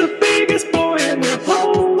world. He's the biggest boy in the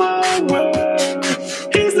whole wide world.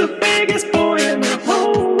 He's the biggest boy in the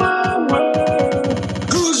whole wide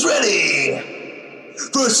world. Who's ready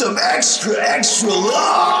for some extra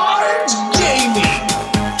large gaming?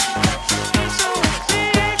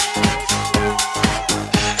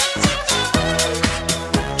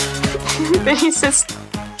 Then he sits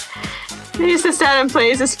down and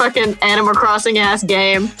plays this fucking Animal Crossing ass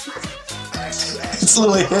game. It's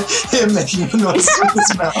literally him making a noise with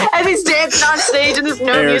his mouth. As he's dancing on stage and there's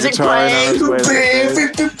no Air music guitar playing.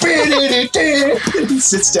 And he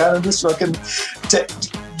sits down on this fucking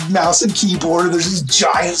mouse and keyboard, and there's this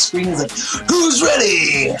giant screen. He's like, who's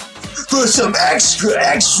ready for some extra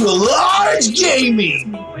large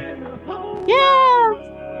gaming? Yeah.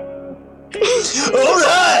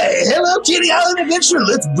 Alright, Hello Kitty Island Adventure,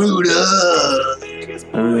 let's boot up.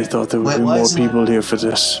 I really thought there would Wait, be why more isn't people here for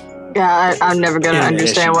this. Yeah, I'm never gonna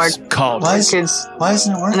understand why Called Why it. is- kids. Why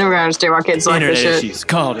isn't it I'm working? never gonna understand why kids like this Internet shit. issues.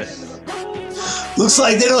 Called it. Looks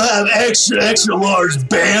like they don't have extra large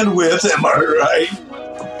bandwidth, am I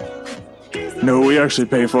right? No, we actually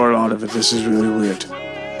pay for a lot of it. This is really weird.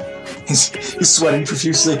 He's sweating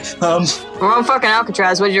profusely. We're on fucking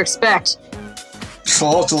Alcatraz. What did you expect?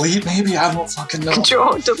 Alt delete maybe? I don't fucking know.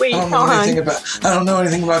 Control, delete, I don't know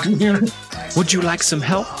anything about computer. Would you like some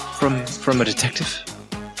help from a detective?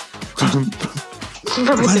 From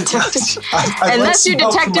a detective. I'd Unless your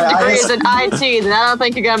like some help detective from my degree eyes. is in IT, then I don't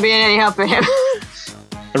think you're gonna be in any help for him.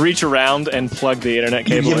 I reach around and plug the internet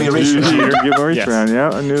You cable give me a into reach the around. computer. Give a reach Yes. around, yeah.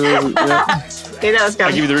 I knew that was, yeah. See, that was I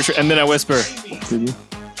coming. give you the reach, and then I whisper, Did you?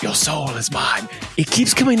 "Your soul is mine." It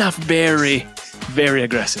keeps coming off very, very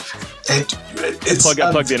aggressive. It's,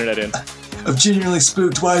 I plug the internet in. I'm genuinely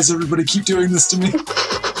spooked. Why does everybody keep doing this to me?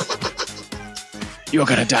 You're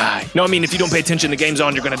gonna die. No, I mean, if you don't pay attention, the game's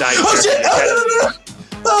on. You're gonna die. Oh shit! Oh, no.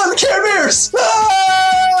 Oh, the Care Bears!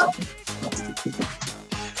 Ah!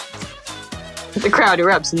 The crowd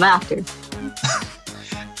erupts in laughter.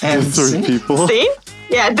 And The three see? people. See?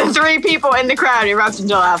 Yeah, the three people in the crowd erupt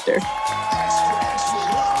into laughter.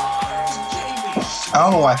 I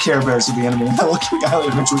don't know why Care Bears would be enemy in Hello Kitty Island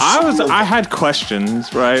Adventure. I had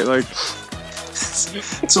questions, right? Like,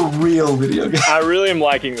 It's a real video game. I really am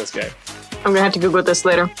liking this game. I'm gonna have to Google this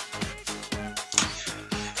later.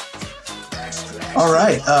 All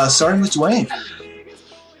right, starting with Dwayne.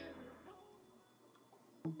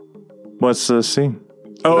 what's the scene?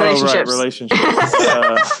 Oh, right, Relationships.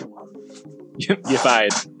 relationships. You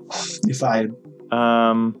fired. You fired.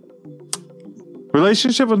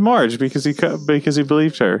 Relationship with Marge because he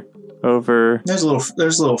believed her over There's a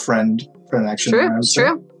little friend action. there, I True, would it's say.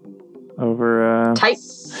 true. Tight.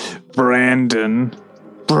 Brandon.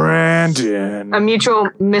 A mutual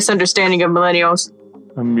misunderstanding of millennials.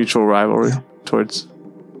 A mutual rivalry towards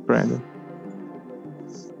Brandon.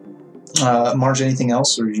 Marge, anything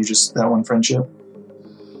else, or you just that one friendship?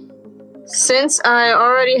 Since I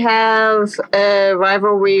already have a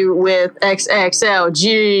rivalry with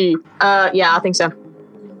XXLG, yeah, I think so.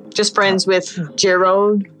 Just friends with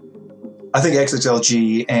Gerald. I think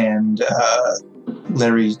XXLG and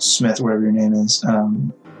Larry Smith, whatever your name is,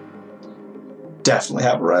 definitely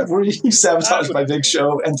have a rivalry. You sabotaged my big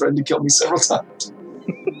show and threatened to kill me several times.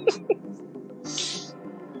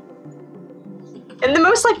 In the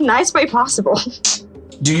most nice way possible.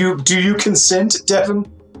 Do you consent, Devin?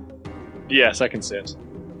 Yes, I consent.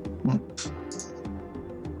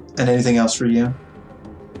 And anything else for you?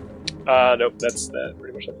 Nope. That's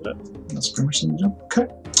pretty much it. That's pretty much it. Okay.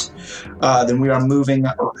 Then we are moving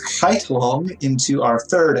right along into our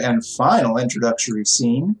third and final introductory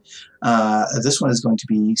scene. This one is going to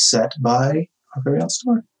be set by our very own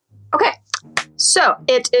Star. Okay, so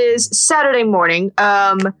it is Saturday morning.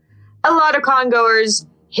 A lot of congoers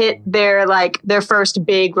hit their first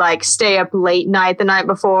big stay up late night the night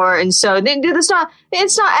before, and so it's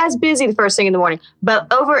not as busy the first thing in the morning.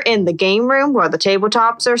 But over in the game room where the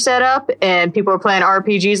tabletops are set up and people are playing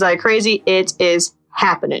RPGs like crazy, it is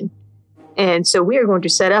happening. And so we are going to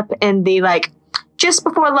set up in the just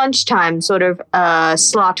before lunchtime sort of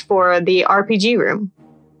slot for the RPG room.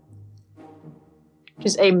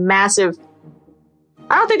 Just a massive.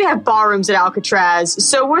 I don't think they have ballrooms at Alcatraz,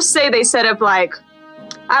 so we'll say they set up I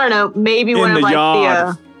don't know, maybe one of the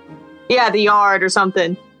yard. The yard or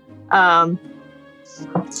something. The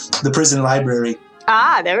prison library.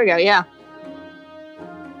 There we go. Yeah.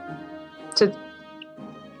 So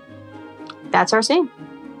that's our scene.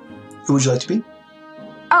 Who would you like to be?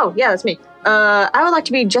 Oh yeah, that's me. I would like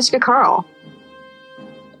to be Jessica Carl,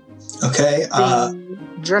 Okay. the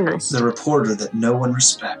journalist. The reporter that no one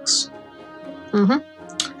respects. Mm-hmm.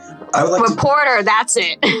 I would like Reporter, that's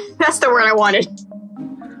it. That's the word I wanted.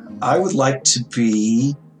 I would like to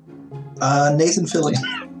be Nathan Fillion.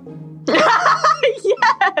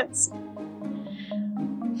 Yes.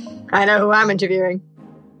 I know who I'm interviewing.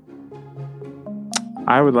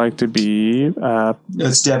 I would like to be.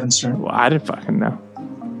 It's Devin Stern. Well, I didn't fucking know.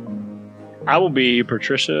 I will be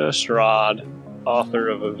Patricia Strahd, author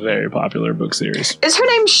of a very popular book series. Is her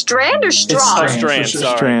name Strand or Strahd? Strand. Strand, for sure.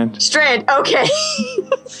 sorry. Strand. Strand, okay.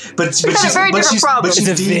 But Very different problem. she's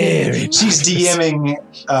It's a very DMing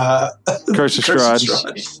Curse of Curse of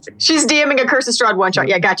Strahd. Strahd. She's DMing a Curse of Strahd one shot.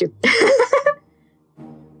 Yeah, got you.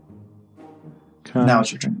 Now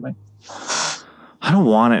it's your turn, Mike. I don't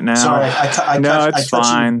want it now. Sorry, I no, cut, it's I cut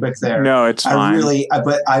fine. you quick there. No, it's fine.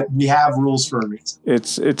 We have rules for a reason.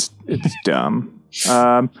 It's dumb.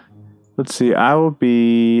 Let's see. I will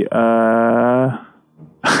be. You're going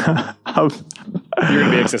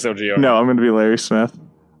to be XSLGO. No, I'm going to be Larry Smith.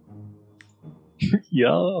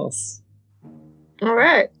 Yes. All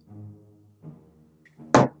right.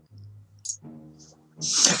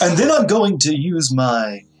 And then I'm going to use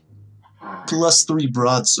my +3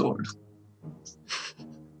 broadsword.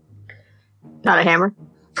 Not a hammer.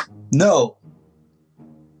 No.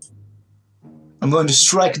 I'm going to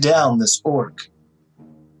strike down this orc.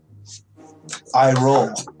 I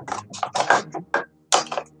roll.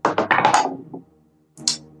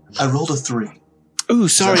 I rolled a 3. Ooh,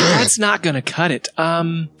 sorry, that's not going to cut it.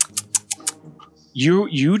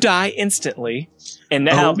 You die instantly, and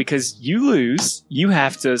now because you lose, you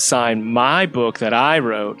have to sign my book that I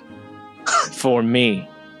wrote for me.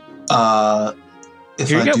 If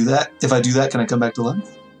Here you I go. do that, can I come back to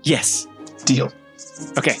life? Yes. Deal.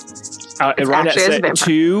 Okay. Right actually is a vampire.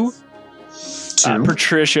 to Two.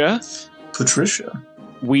 Patricia. Patricia.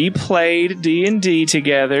 We played D&D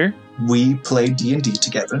together, We played D&D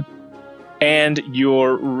together, and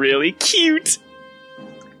you're really cute.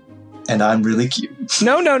 and I'm really cute.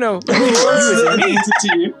 No. It's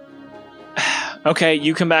to you. Okay,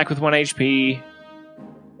 you come back with 1 HP.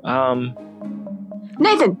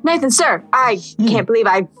 Nathan, sir, I can't believe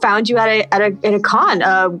I found you at a con.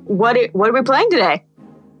 What are we playing today?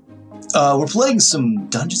 We're playing some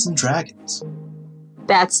Dungeons and Dragons.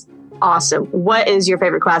 That's awesome. What is your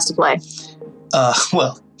favorite class to play?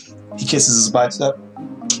 Well, he kisses his bicep.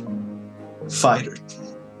 Fighter.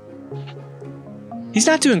 He's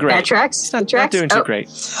not doing great. That tracks. He's not doing too great.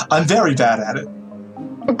 I'm very bad at it.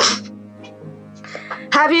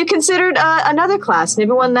 Have you considered another class?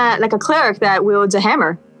 Maybe one that, like a cleric that wields a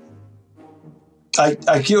hammer. I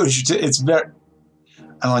get what you did. It's very. I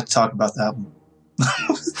don't like to talk about that one.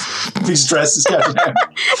 He's dressed as Captain Hammer.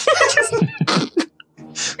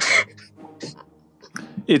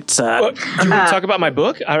 It's Do you want to talk about my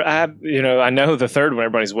book? I know the third one.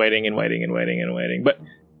 Everybody's waiting, but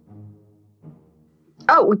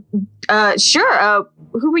Sure.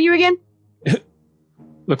 Who were you again?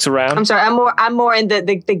 looks around. I'm sorry. I'm more in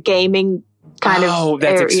the gaming kind of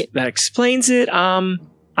area. That explains it. I'm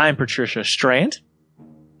Patricia Strand,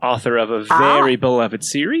 author of a very beloved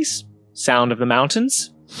series, Sound of the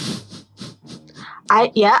Mountains.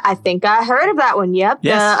 I think I heard of that one. Yep.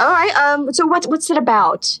 Yes. All right. So what's it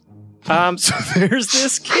about? So there's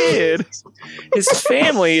this kid. His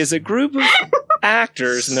family is a group of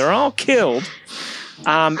actors, and they're all killed.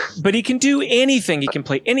 But he can do anything. He can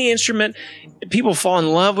play any instrument. People fall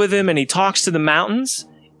in love with him, and he talks to the mountains.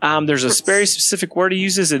 There's a very specific word he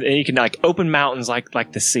uses, and he can like open mountains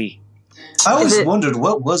like the sea. I always wondered,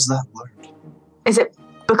 what was that word? Is it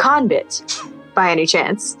Baconbit, by any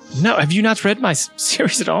chance? No, have you not read my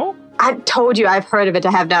series at all? I told you I've heard of it.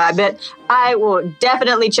 I have not. But I will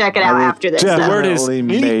definitely check it out after this. The word is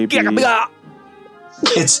maybe. I'm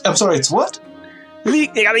sorry, it's what?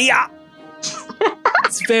 It's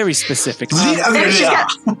very specific.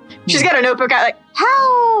 She's got a notebook out. Like,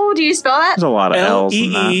 how do you spell that? There's a lot of L's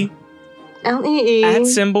in that. L-E-E. At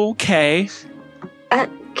symbol K.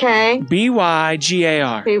 Okay.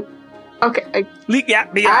 B-Y-G-A-R. Okay.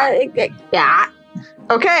 Yeah.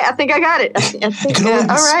 Okay, I think I got it. I think, It can only be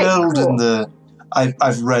all right, spelled cool. in the.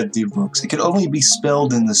 I've read the books. It can only be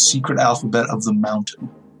spelled in the secret alphabet of the mountain,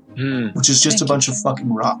 which is just a bunch of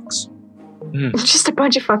fucking rocks. Just a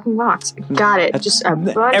bunch of fucking rocks. Got it. Just a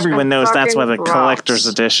bunch Everyone of knows that's why the fucking collector's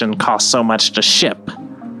rocks. edition costs so much to ship.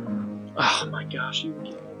 Oh my gosh.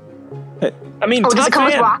 I mean, Oh, does it come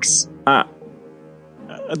with fan. rocks?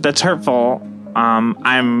 That's hurtful.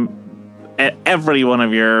 I'm at every one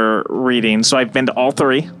of your readings, so I've been to all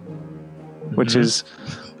 3, which is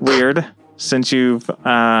weird since you've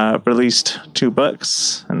released 2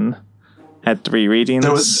 books, and had 3 readings.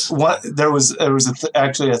 There was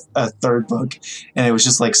actually a third book, and it was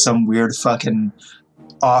just like some weird fucking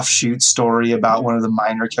offshoot story about one of the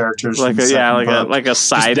minor characters. Like a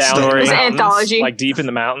side story. It's an anthology. Like deep in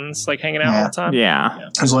the mountains, like hanging out all the time. Yeah.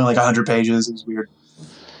 It was only like 100 pages. It was weird.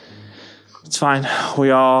 It's fine.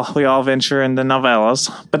 We all venture into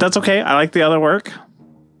novellas, but that's okay. I like the other work.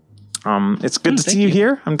 It's good to see you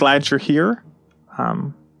here. I'm glad you're here.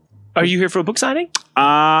 Are you here for a book signing?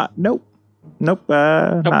 Nope. Not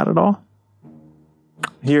at all.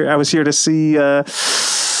 I was here to see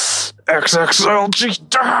XXLG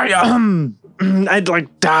die. I'd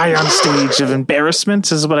like die on stage of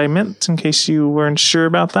embarrassment is what I meant, in case you weren't sure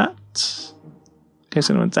about that. In case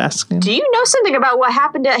anyone's asking. Do you know something about what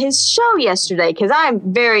happened at his show yesterday? Because I'm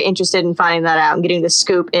very interested in finding that out and getting the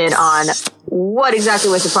scoop in on what exactly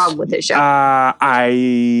was the problem with his show.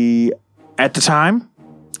 I, at the time,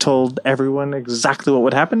 told everyone exactly what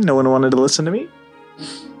would happen. No one wanted to listen to me.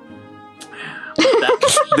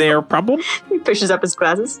 That's their problem. He pushes up his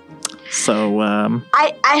glasses. So,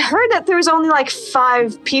 I heard that there was only like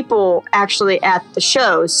 5 people actually at the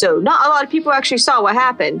show, so not a lot of people actually saw what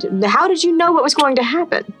happened. How did you know what was going to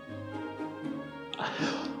happen?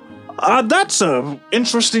 That's a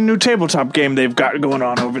interesting new tabletop game they've got going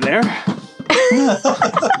on over there.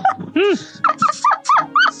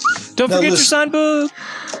 Don't forget your signed book.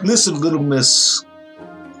 Listen, little miss.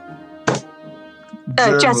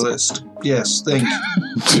 Journalist. Yes, thank you.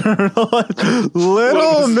 Journalist.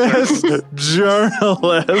 Little miss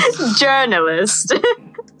journalist. Journalist.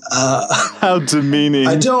 How demeaning.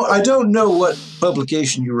 I don't know what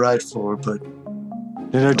publication you write for, but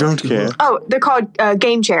and I don't care. Oh, they're called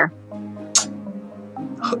Game Chair.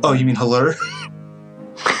 Oh, you mean Hallur?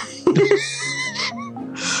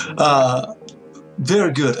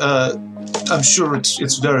 Very good. I'm sure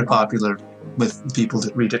it's very popular with people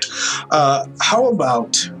that read it. How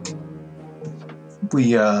about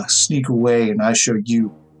we sneak away and I show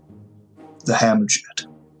you the Hammerjet?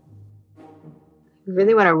 You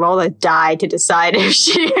really want to roll a die to decide if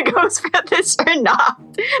she goes for this or not.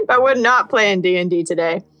 But we're not playing D&D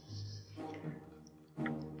today.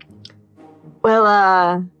 Well,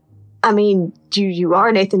 I mean, you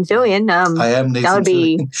are Nathan Fillion. I am Nathan that would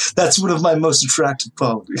be... Fillion. That's one of my most attractive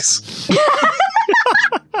qualities.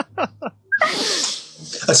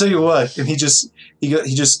 I tell you what, and he just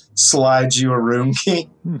slides you a room key,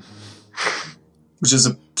 which is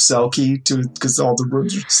a cell key because all the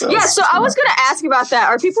rooms are cells. Yeah, so I was going to ask about that.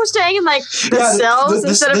 Are people staying in like the cells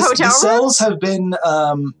instead of hotel rooms? The cells have been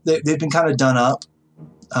they've been kind of done up.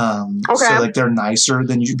 Okay. So like they're nicer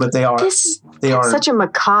than you, but they are such a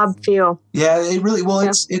macabre feel. Yeah, it really. Well,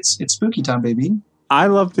 it's spooky time, baby. I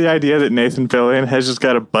love the idea that Nathan Fillion has just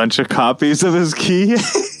got a bunch of copies of his key.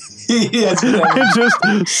 And just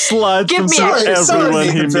slides them to everyone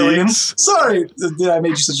he meets. Sorry that I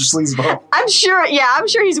made you such a sleazeball. I'm sure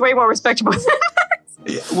he's way more respectable than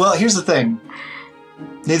yeah, well, here's the thing.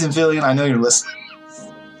 Nathan Fillion, I know you're listening.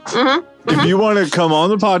 Mm-hmm. If you want to come on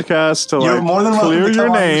the podcast to you're more than clear welcome to your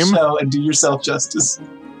come name on the show and do yourself justice.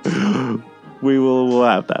 we'll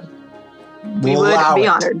have that. We would be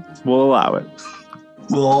honored. We'll allow it.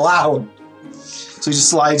 We'll allow it. So he just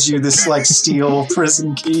slides you this like steel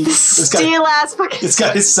prison key. Steel ass fucking. It's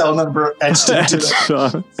got his cell number etched into it.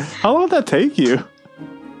 How long would that take you?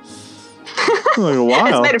 Like a while.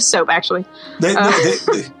 It's made of soap, actually. They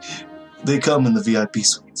come in the VIP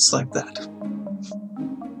suites like that.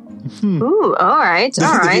 Ooh, all right.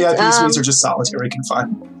 The VIP suites are just solitary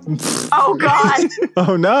confinement. Oh God!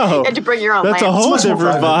 Oh no! You had to bring your own. That's lamp. a whole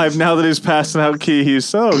different vibe now that he's passing out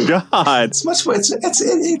keys. Oh God! It's much more.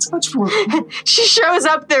 It's much more. She shows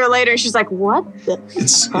up there later. She's like, "What the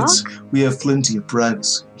fuck?" We have plenty of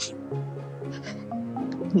privacy.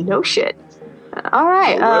 No shit. All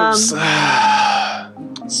right.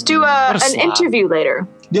 Let's do an interview later.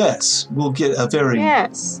 Yes, we'll get a very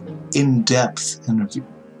in-depth interview.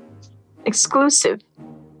 Exclusive.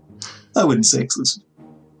 I wouldn't say exclusive.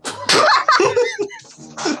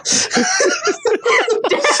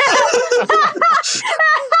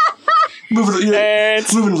 moving a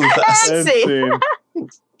little fast.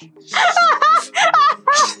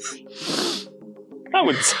 I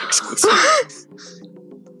wouldn't say exclusive.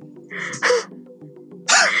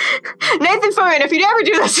 Nathan Fillion, if you'd ever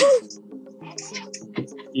do this.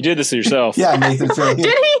 You did this to yourself. Yeah, Nathan Fillion.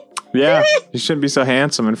 Did he? Yeah, he shouldn't be so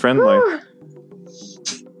handsome and friendly.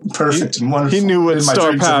 Perfect and wonderful. He knew what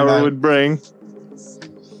star power would bring.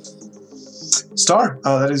 Star.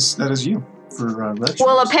 Oh, that is you for Reg.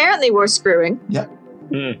 Well, apparently we're screwing. Yeah.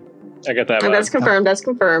 I got that. That's confirmed. That's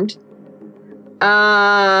confirmed.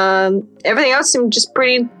 Everything else seemed just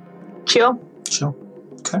pretty Chill. Chill.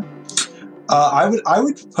 Okay. I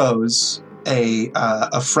would propose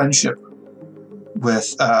a friendship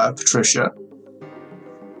with Patricia.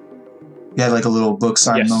 You had like a little book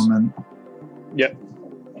sign moment. Yep.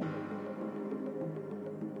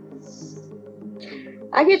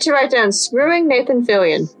 I get to write down screwing Nathan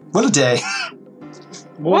Fillion. What a day.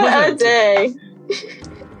 What a day.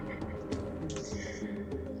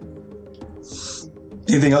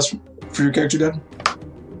 Anything else for your character, Dan?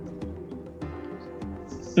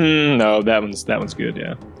 No, that one's good.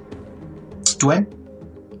 Yeah. Dwayne?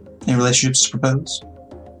 Any relationships to propose?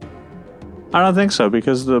 I don't think so,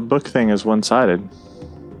 because the book thing is one-sided.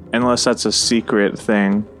 Unless that's a secret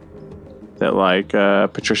thing that, like,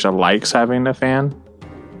 Patricia likes having a fan.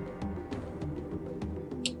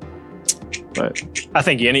 But I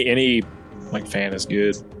think any like fan is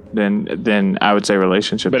good. Then I would say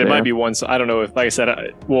relationship. But it might be one. I don't know if, like I said,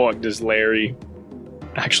 does Larry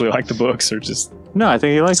actually like the books or just? No, I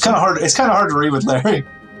think he likes. It's kind of hard. It's kind of hard to read with Larry.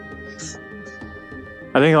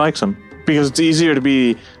 I think he likes them because it's easier to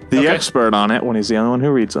be the expert on it when he's the only one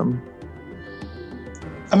who reads them.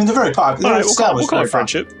 I mean, they're very popular. All right, we'll call it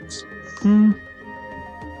friendship.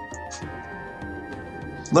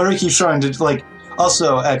 Larry keeps trying to like.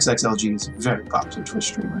 Also, XXLG is a very popular Twitch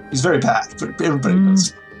streamer. He's very bad, but everybody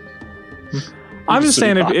knows. I'm just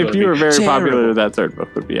saying, if you were very popular, that third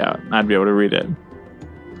book would be out. I'd be able to read it.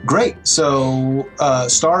 Great. So,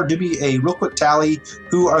 Star, do me a real quick tally.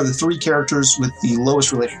 Who are the 3 characters with the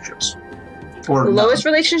lowest relationships? Or lowest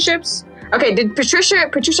relationships? Okay. Did Patricia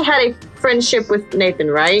had a friendship with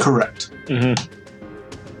Nathan, right? Correct. Mm-hmm.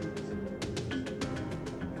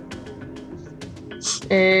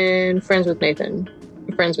 And friends with Nathan.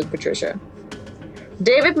 Friends with Patricia.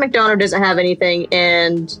 David McDonough doesn't have anything,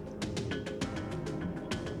 and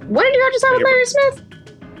what did you have to say with Larry Smith?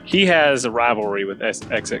 He has a rivalry with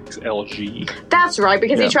XXLG. That's right,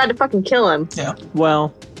 because he tried to fucking kill him. Yeah.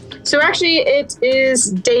 Well, so actually, it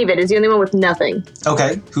is David is the only one with nothing.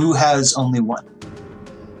 Okay. Who has only one?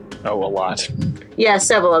 Oh, a lot. Yeah,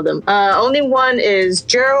 several of them. Only one is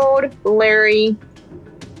Gerald, Larry,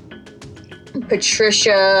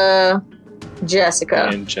 Patricia, Jessica.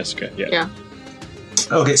 And Jessica, yeah.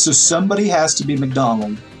 Okay, so somebody has to be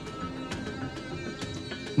McDonald.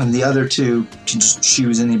 And the other 2 can just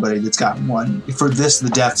choose anybody that's got one. For this, the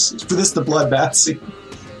bloodbath scene.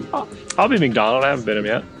 I'll be McDonald. I haven't been him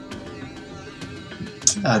yet.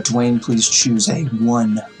 Dwayne, please choose a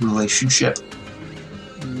 1 relationship.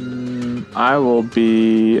 I will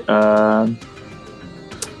be... I'll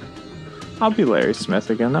be Larry Smith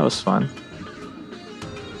again. That was fun.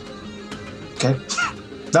 Okay.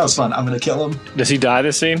 That was fun. I'm going to kill him. Does he die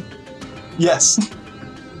this scene? Yes.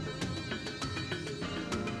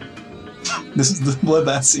 This is the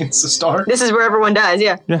bloodbath scene. It's the start. This is where everyone dies,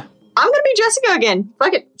 yeah. Yeah. I'm going to be Jessica again.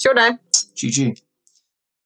 Fuck it. She'll die. GG.